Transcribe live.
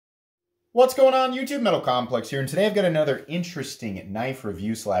What's going on, YouTube? Metal Complex here, and today I've got another interesting knife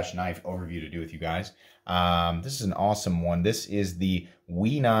review slash knife overview to do with you guys. This is an awesome one. This is the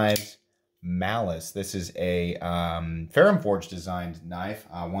 911B Malice. This is a Ferrum Forge designed knife,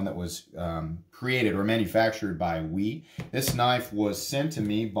 one that was created or manufactured by We. This knife was sent to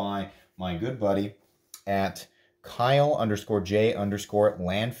me by my good buddy at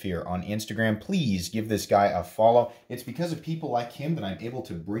Kyle_J_Landfear on Instagram. Please give this guy a follow. It's because of people like him that I'm able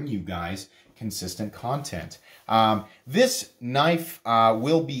to bring you guys consistent content. This knife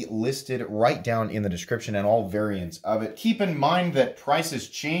will be listed right down in the description and all variants of it. Keep in mind that prices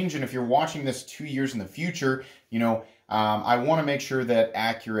change, and if you're watching this 2 years in the future, you know, I want to make sure that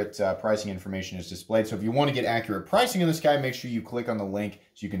accurate pricing information is displayed. So if you want to get accurate pricing in this guy, make sure you click on the link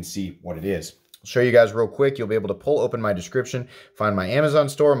so you can see what it is. I'll show you guys real quick. You'll be able to pull open my description, find my Amazon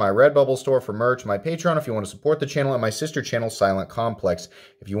store, my Redbubble store for merch, my Patreon if you want to support the channel, and my sister channel, Silent Complex,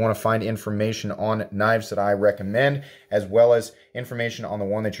 if you want to find information on knives that I recommend, as well as information on the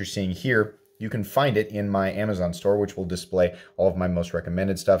one that you're seeing here. You can find it in my Amazon store, which will display all of my most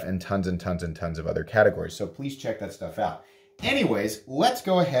recommended stuff and tons and tons and tons of other categories. So please check that stuff out. Anyways, let's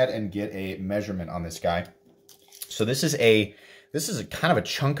go ahead and get a measurement on this guy. So this is a kind of a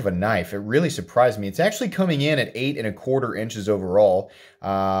chunk of a knife. It really surprised me. It's actually coming in at 8 1/4 inches overall.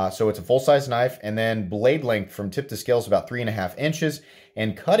 So it's a full-size knife, and then blade length from tip to scale is about 3.5 inches,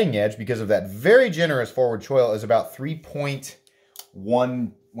 and cutting edge, because of that very generous forward choil, is about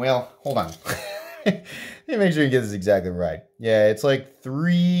 3.1. Well, hold on. Let me make sure you get this exactly right. Yeah, it's like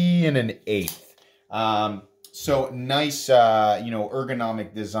 3 1/8. So nice, you know,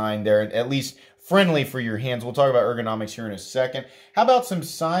 ergonomic design there, at least friendly for your hands. We'll talk about ergonomics here in a second. How about some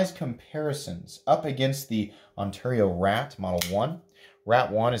size comparisons up against the Ontario Rat Model 1?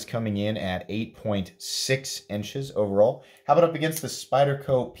 Rat 1 is coming in at 8.6 inches overall. How about up against the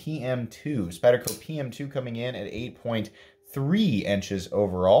Spyderco PM2? Spyderco PM2 coming in at 8.3 inches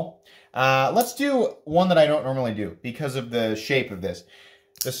overall. Let's do one that I don't normally do because of the shape of this.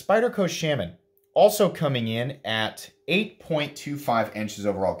 The Spyderco Shaman, also coming in at 8.25 inches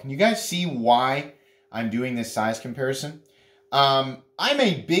overall. Can you guys see why I'm doing this size comparison? I'm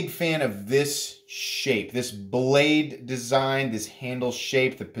a big fan of this shape, this blade design, this handle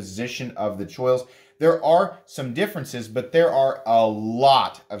shape, the position of the choils. There are some differences, but there are a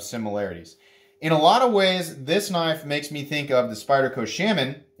lot of similarities. In a lot of ways, this knife makes me think of the Spyderco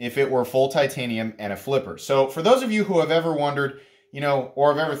Shaman if it were full titanium and a flipper. So for those of you who have ever wondered, you know,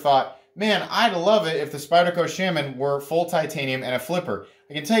 or have ever thought, man, I'd love it if the Spyderco Shaman were full titanium and a flipper,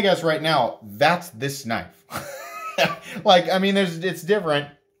 I can tell you guys right now, that's this knife. Like, I mean, it's different.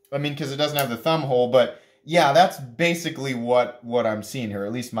 I mean, because it doesn't have the thumb hole, but yeah, that's basically what I'm seeing here,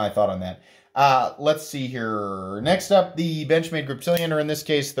 at least my thought on that. Let's see here. Next up, the Benchmade Griptilian, or in this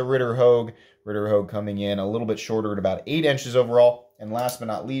case, the Ritter Hogue. Ritter Hogue coming in a little bit shorter at about 8 inches overall. And last but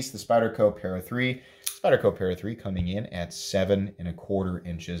not least, the Spyderco Para 3. Spyderco Para 3 coming in at 7 1/4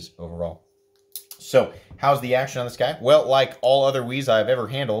 inches overall. So, how's the action on this guy? Well, like all other Wies I've ever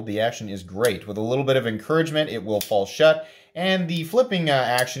handled, the action is great. With a little bit of encouragement, it will fall shut, and the flipping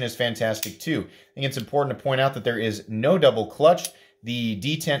action is fantastic too. I think it's important to point out that there is no double clutch. The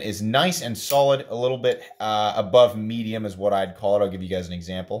detent is nice and solid, a little bit above medium is what I'd call it. I'll give you guys an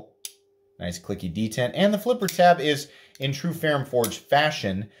example. Nice clicky detent, and the flipper tab is in true Ferrum Forge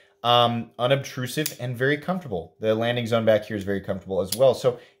fashion, unobtrusive and very comfortable. The landing zone back here is very comfortable as well.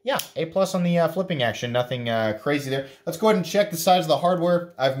 So yeah, A+ on the flipping action. Nothing crazy there. Let's go ahead and check the size of the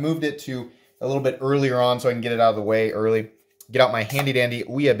hardware. I've moved it to a little bit earlier on so I can get it out of the way early. Get out my handy dandy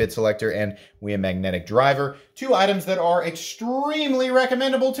Ouya bit selector and Ouya magnetic driver. Two items that are extremely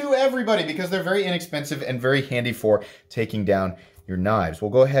recommendable to everybody because they're very inexpensive and very handy for taking down your knives.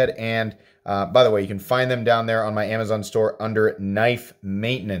 We'll go ahead and, by the way, you can find them down there on my Amazon store under knife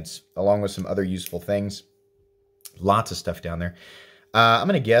maintenance, along with some other useful things. Lots of stuff down there. I'm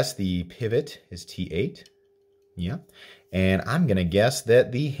going to guess the pivot is T8. Yeah. And I'm going to guess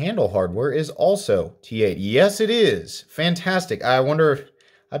that the handle hardware is also T8. Yes, it is. Fantastic. I wonder,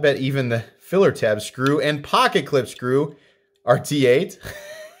 I bet even the filler tab screw and pocket clip screw are T8.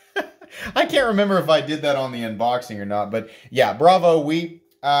 I can't remember if I did that on the unboxing or not, but yeah, bravo,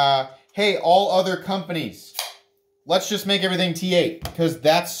 hey, all other companies, let's just make everything T8 because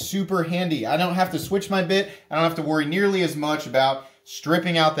that's super handy. I don't have to switch my bit. I don't have to worry nearly as much about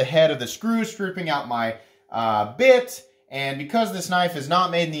stripping out the head of the screw, stripping out my bit. And because this knife is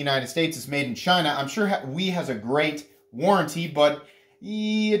not made in the United States, it's made in China, I'm sure We has a great warranty, but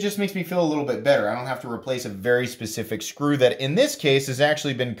it just makes me feel a little bit better. I don't have to replace a very specific screw that in this case has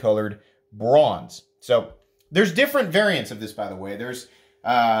actually been colored bronze. So there's different variants of this, by the way. There's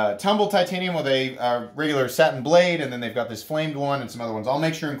tumble titanium with a regular satin blade, and then they've got this flamed one and some other ones. I'll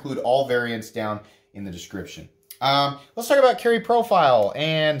make sure to include all variants down in the description. Let's talk about carry profile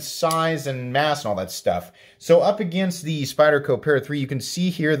and size and mass and all that stuff. So up against the Spyderco Para 3, you can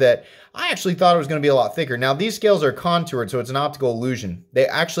see here that I actually thought it was going to be a lot thicker. Now, these scales are contoured, so it's an optical illusion. They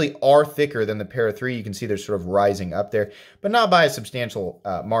actually are thicker than the Para 3. You can see they're sort of rising up there, but not by a substantial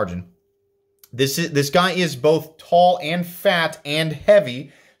margin. This guy is both tall and fat and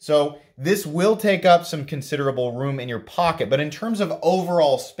heavy, so this will take up some considerable room in your pocket. But in terms of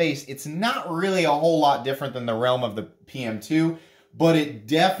overall space, it's not really a whole lot different than the realm of the PM2, but it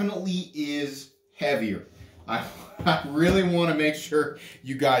definitely is heavier. I really want to make sure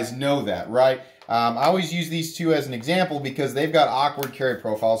you guys know that, right? I always use these two as an example because they've got awkward carry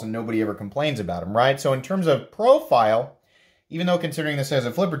profiles and nobody ever complains about them, right? So in terms of profile, even though considering this as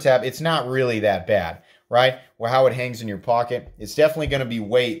a flipper tab, it's not really that bad, right? Well, how it hangs in your pocket, it's definitely going to be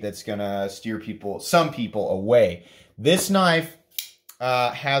weight that's going to steer some people away. This knife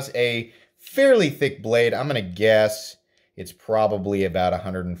has a fairly thick blade. I'm going to guess it's probably about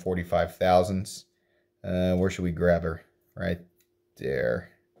 145 thousandths. Where should we grab her? Right there.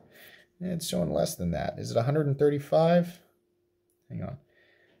 It's showing less than that. Is it 135? Hang on.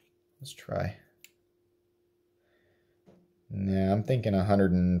 Let's try. Yeah, I'm thinking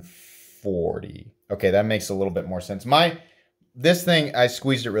 140. Okay, that makes a little bit more sense. This thing, I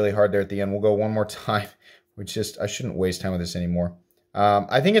squeezed it really hard there at the end. We'll go one more time. I shouldn't waste time with this anymore.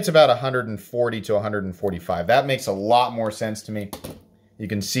 I think it's about 140 to 145. That makes a lot more sense to me. You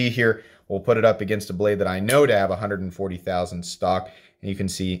can see here, we'll put it up against a blade that I know to have 140,000 stock, and you can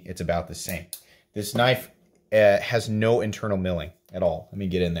see it's about the same. This knife has no internal milling at all. Let me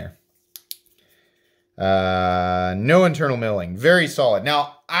get in there. No internal milling. Very solid.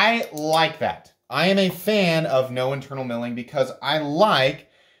 Now, I like that. I am a fan of no internal milling because I like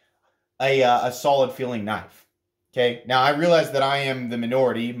a solid feeling knife. Okay. Now, I realize that I am the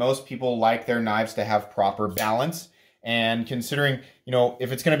minority. Most people like their knives to have proper balance. And considering,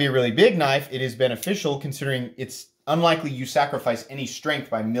 if it's going to be a really big knife, it is beneficial considering it's unlikely you sacrifice any strength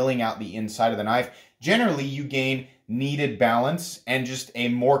by milling out the inside of the knife. Generally, you gain needed balance and just a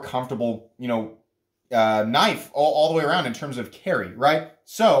more comfortable, knife all the way around in terms of carry, right?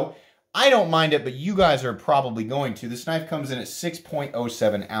 So I don't mind it, but you guys are probably going to. This knife comes in at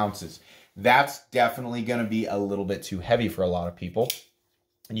 6.07 ounces. That's definitely going to be a little bit too heavy for a lot of people.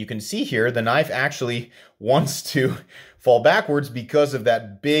 And you can see here, the knife actually wants to fall backwards because of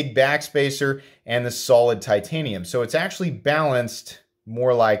that big backspacer and the solid titanium. So it's actually balanced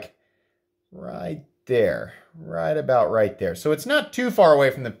more like right there. Right about right there. So it's not too far away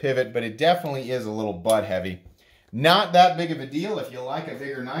from the pivot, but it definitely is a little butt heavy. Not that big of a deal. If you like a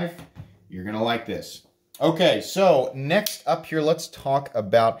bigger knife, you're going to like this. Okay, so next up here, let's talk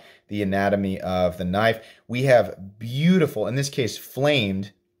about the anatomy of the knife. We have beautiful, in this case,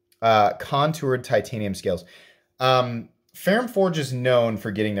 flamed, contoured titanium scales. Ferrum Forge is known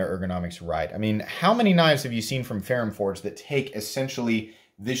for getting their ergonomics right. I mean, how many knives have you seen from Ferrum Forge that take essentially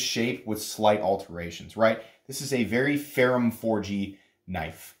this shape with slight alterations, right? This is a very Ferrum Forge-y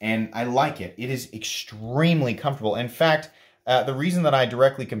knife, and I like it. It is extremely comfortable. In fact, the reason that I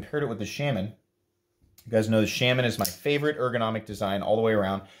directly compared it with the Shaman, you guys know the Shaman is my favorite ergonomic design all the way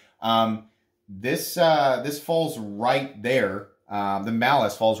around. This falls right there. The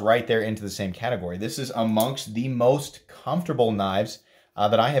Malice falls right there into the same category. This is amongst the most comfortable knives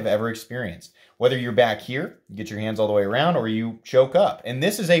that I have ever experienced. Whether you're back here, you get your hands all the way around, or you choke up. And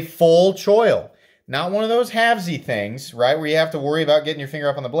this is a full choil. Not one of those halvesy things, right, where you have to worry about getting your finger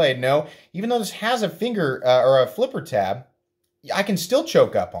up on the blade. No, even though this has a finger or a flipper tab, I can still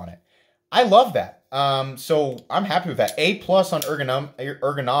choke up on it. I love that. So I'm happy with that. A+ on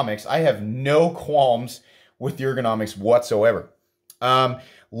ergonomics. I have no qualms with the ergonomics whatsoever.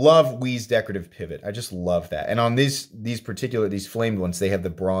 Love Wee's decorative pivot. I just love that. And on these flamed ones, they have the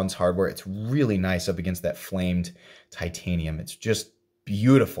bronze hardware. It's really nice up against that flamed titanium. It's just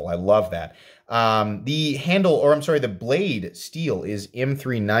beautiful. I love that. The blade steel is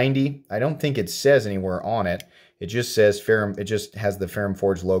M390. I don't think it says anywhere on it. It just says Ferrum. It just has the Ferrum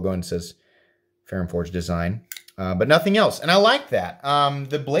Forge logo and says Ferrum Forge design, but nothing else. And I like that.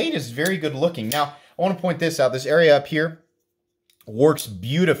 The blade is very good looking. Now, I want to point this out. This area up here works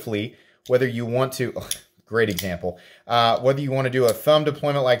beautifully, whether you want to, great example, whether you want to do a thumb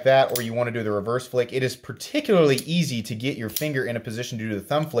deployment like that or you want to do the reverse flick. It is particularly easy to get your finger in a position to do the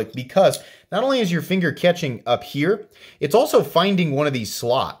thumb flick because not only is your finger catching up here, it's also finding one of these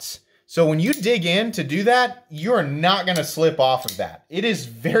slots. So when you dig in to do that, you're not going to slip off of that. It is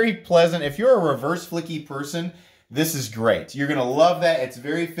very pleasant. If you're a reverse flicky person, this is great. You're going to love that. It's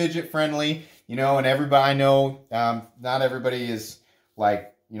very fidget friendly, you know, and everybody I know, not everybody is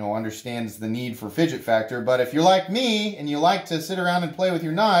like, you know, understands the need for fidget factor. But if you're like me and you like to sit around and play with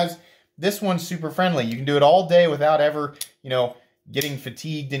your knives, this one's super friendly. You can do it all day without ever, you know, getting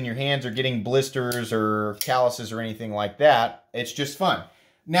fatigued in your hands or getting blisters or calluses or anything like that. It's just fun.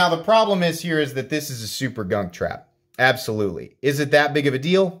 Now, the problem is that this is a super gunk trap. Absolutely. Is it that big of a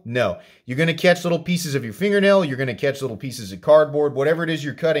deal? No. You're going to catch little pieces of your fingernail. You're going to catch little pieces of cardboard. Whatever it is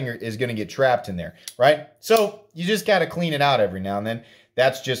you're cutting is going to get trapped in there, right? So you just got to clean it out every now and then.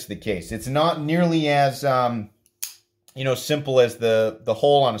 That's just the case. It's not nearly as, you know, simple as the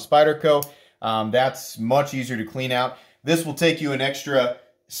hole on a Spyderco. That's much easier to clean out. This will take you an extra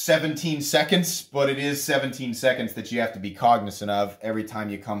 17 seconds, but it is 17 seconds that you have to be cognizant of every time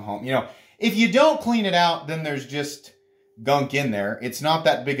you come home. You know, if you don't clean it out, then there's just gunk in there. It's not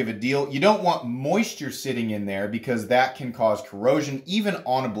that big of a deal. You don't want moisture sitting in there because that can cause corrosion, even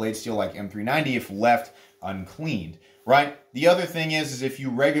on a blade steel like M390 if left uncleaned, right? The other thing is if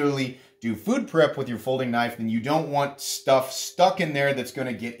you regularly do food prep with your folding knife, then you don't want stuff stuck in there that's going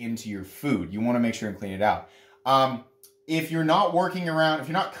to get into your food. You want to make sure and clean it out. If you're not working around, if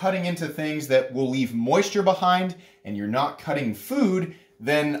you're not cutting into things that will leave moisture behind and you're not cutting food,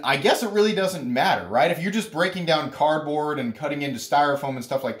 then I guess it really doesn't matter, right? If you're just breaking down cardboard and cutting into styrofoam and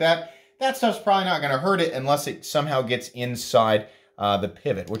stuff like that, that stuff's probably not going to hurt it unless it somehow gets inside the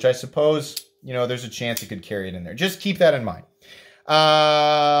pivot, which I suppose, you know, there's a chance it could carry it in there. Just keep that in mind. Is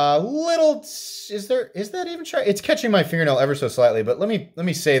that even sharp? It's catching my fingernail ever so slightly, but let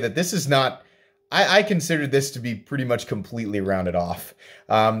me say that this is not, I consider this to be pretty much completely rounded off.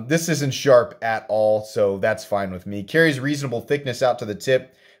 This isn't sharp at all, so that's fine with me. Carries reasonable thickness out to the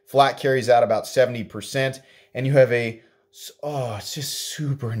tip. Flat carries out about 70%, and you have a, oh, it's just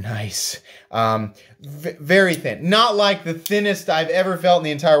super nice. Very thin. Not like the thinnest I've ever felt in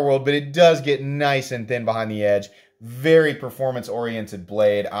the entire world, but it does get nice and thin behind the edge. Very performance-oriented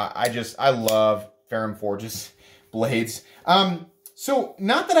blade. I love Ferrum Forge's blades. So,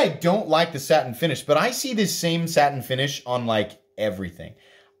 not that I don't like the satin finish, but I see this same satin finish on, like, everything.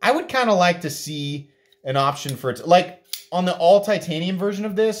 I would kind of like to see an option for it, like, on the all-titanium version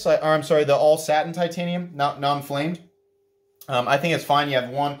of this, or I'm sorry, the all-satin titanium, not non-flamed. I think it's fine. You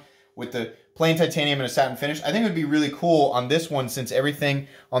have one with the plain titanium and a satin finish. I think it would be really cool on this one since everything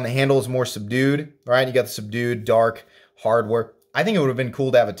on the handle is more subdued, right? You got the subdued, dark hardware. I think it would have been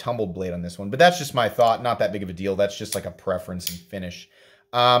cool to have a tumbled blade on this one, but that's just my thought. Not that big of a deal. That's just like a preference and finish.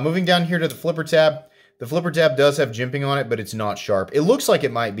 Moving down here to the flipper tab. The flipper tab does have jimping on it, but it's not sharp. It looks like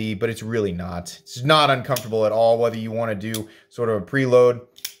it might be, but it's really not. It's not uncomfortable at all, whether you want to do sort of a preload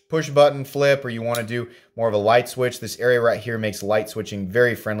push button flip or you want to do more of a light switch. This area right here makes light switching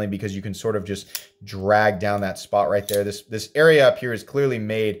very friendly because you can sort of just drag down that spot right there. This area up here is clearly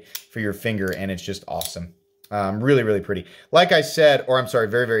made for your finger, and it's just awesome. Really, really pretty. Like I said, or I'm sorry,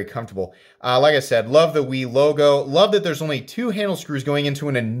 very, very comfortable. Like I said, love the WE logo. Love that there's only 2 handle screws going into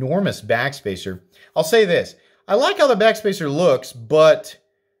an enormous backspacer. I'll say this. I like how the backspacer looks, but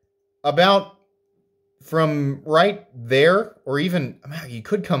about from right there, or even, you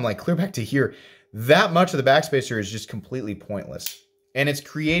could come like clear back to here, that much of the backspacer is just completely pointless. And it's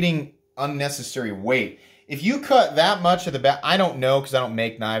creating unnecessary weight. If you cut that much of the back, I don't know because I don't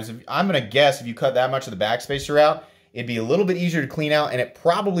make knives. I'm going to guess if you cut that much of the backspacer out, it'd be a little bit easier to clean out, and it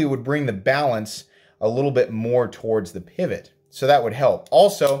probably would bring the balance a little bit more towards the pivot. So that would help.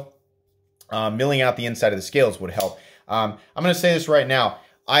 Also, milling out the inside of the scales would help. I'm going to say this right now.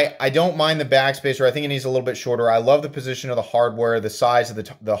 I don't mind the backspacer. I think it needs a little bit shorter. I love the position of the hardware, the size of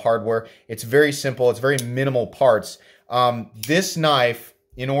the hardware. It's very simple. It's very minimal parts. This knife,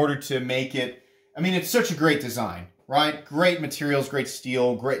 in order to make it, I mean, it's such a great design, right? Great materials, great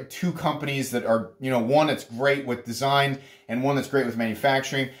steel, great 2 companies that are, you know, one that's great with design and one that's great with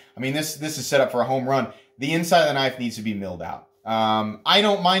manufacturing. I mean, this is set up for a home run. The inside of the knife needs to be milled out. I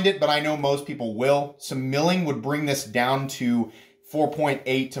don't mind it, but I know most people will. Some milling would bring this down to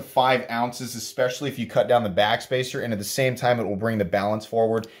 4.8 to 5 ounces, especially if you cut down the backspacer, and at the same time, it will bring the balance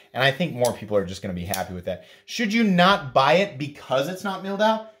forward. And I think more people are just going to be happy with that. Should you not buy it because it's not milled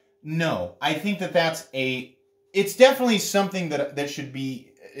out? No, I think that it's definitely something that should be,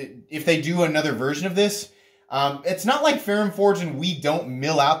 if they do another version of this, it's not like Ferrum Forge and we don't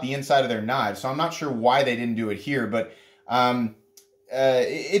mill out the inside of their knives, so I'm not sure why they didn't do it here, but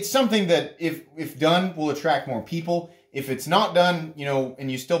it's something that if done will attract more people. If it's not done, you know,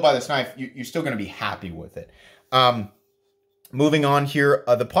 and you still buy this knife, you're still going to be happy with it. Moving on here,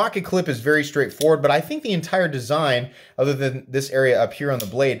 the pocket clip is very straightforward, but I think the entire design, other than this area up here on the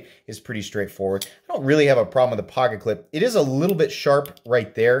blade, is pretty straightforward. I don't really have a problem with the pocket clip. It is a little bit sharp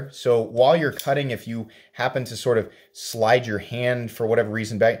right there, so while you're cutting, if you happen to sort of slide your hand for whatever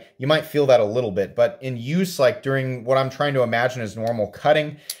reason back, you might feel that a little bit, but in use, like during what I'm trying to imagine as normal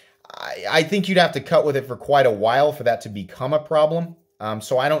cutting, I think you'd have to cut with it for quite a while for that to become a problem.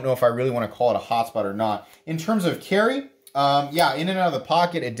 So I don't know if I really want to call it a hotspot or not. In terms of carry, yeah, in and out of the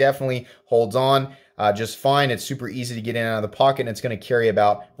pocket, it definitely holds on just fine. It's super easy to get in and out of the pocket, and it's going to carry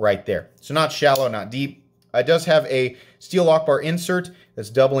about right there. So not shallow, not deep. It does have a steel lock bar insert that's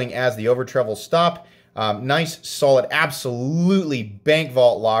doubling as the over travel stop. Nice, solid, absolutely bank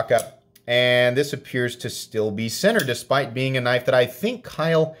vault lockup. And this appears to still be centered, despite being a knife that I think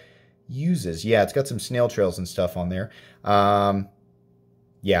Kyle uses. Yeah, it's got some snail trails and stuff on there.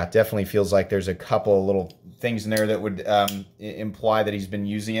 Yeah, it definitely feels like there's a couple of little things in there that would imply that he's been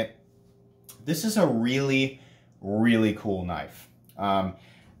using it. This is a really, really cool knife.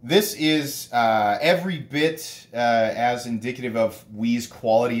 This is every bit as indicative of WE's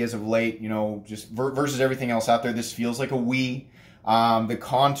quality as of late, you know, just versus everything else out there. This feels like a WE. The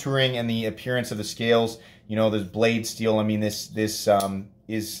contouring and the appearance of the scales, you know, this blade steel. I mean, this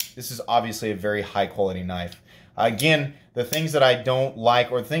is obviously a very high quality knife. Again, the things that I don't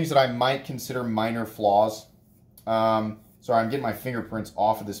like, or things that I might consider minor flaws. Sorry, I'm getting my fingerprints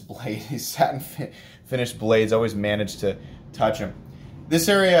off of this blade. These satin finished blades, I always manage to touch them. This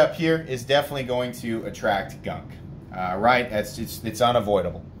area up here is definitely going to attract gunk, right? It's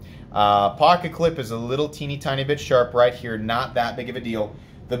unavoidable. Pocket clip is a little teeny tiny bit sharp right here, not that big of a deal.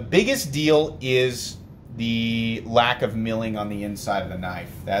 The biggest deal is the lack of milling on the inside of the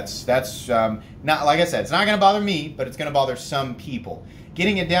knife. That's not, like I said, it's not going to bother me, but it's going to bother some people.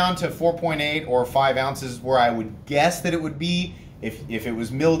 Getting it down to 4.8 or 5 ounces, where I would guess that it would be if it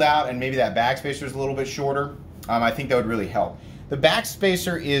was milled out and maybe that backspacer is a little bit shorter, I think that would really help. The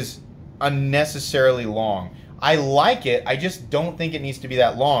backspacer is unnecessarily long. I like it, I just don't think it needs to be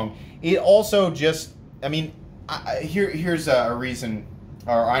that long. It also just, I mean, here's a reason,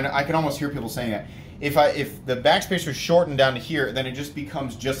 or I can almost hear people saying that. If the backspacer is shortened down to here, then it just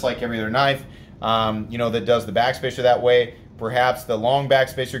becomes just like every other knife, you know, that does the backspacer that way. Perhaps the long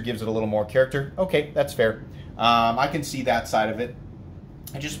backspacer gives it a little more character. Okay, that's fair. I can see that side of it.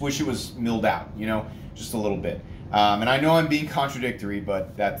 I just wish it was milled out, you know, just a little bit. And I know I'm being contradictory,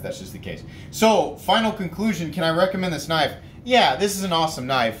 but that's just the case. So, final conclusion, can I recommend this knife? Yeah, this is an awesome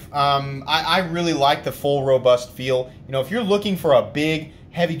knife. I really like the full, robust feel. You know, if you're looking for a big,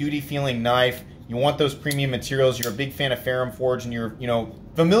 heavy-duty feeling knife, you want those premium materials, you're a big fan of Ferrum Forge, and you're, you know,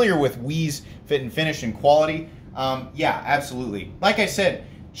 familiar with WE's fit and finish and quality, yeah, absolutely. Like I said,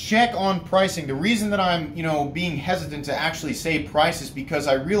 check on pricing. The reason that I'm, you know, being hesitant to actually say price is because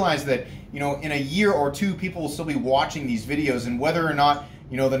I realize that, you know, in a year or two, people will still be watching these videos, and whether or not,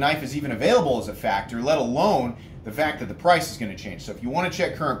 you know, the knife is even available as a factor, let alone the fact that the price is going to change. So if you want to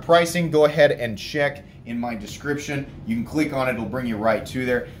check current pricing, go ahead and check in my description. You can click on it, it'll bring you right to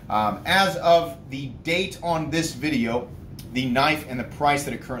there. As of the date on this video, the knife and the price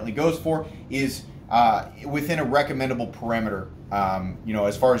that it currently goes for is within a recommendable parameter, you know,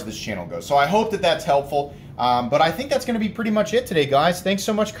 as far as this channel goes. So I hope that that's helpful. But I think that's going to be pretty much it today, guys. Thanks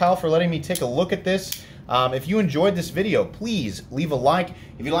so much, Kyle, for letting me take a look at this. If you enjoyed this video, please leave a like.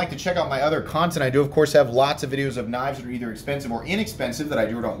 If you'd like to check out my other content, I do, of course, have lots of videos of knives that are either expensive or inexpensive that I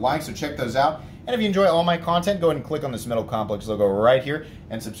do or don't like, so check those out. And if you enjoy all my content, go ahead and click on this Metal Complex logo right here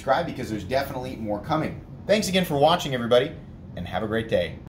and subscribe, because there's definitely more coming. Thanks again for watching, everybody, and have a great day.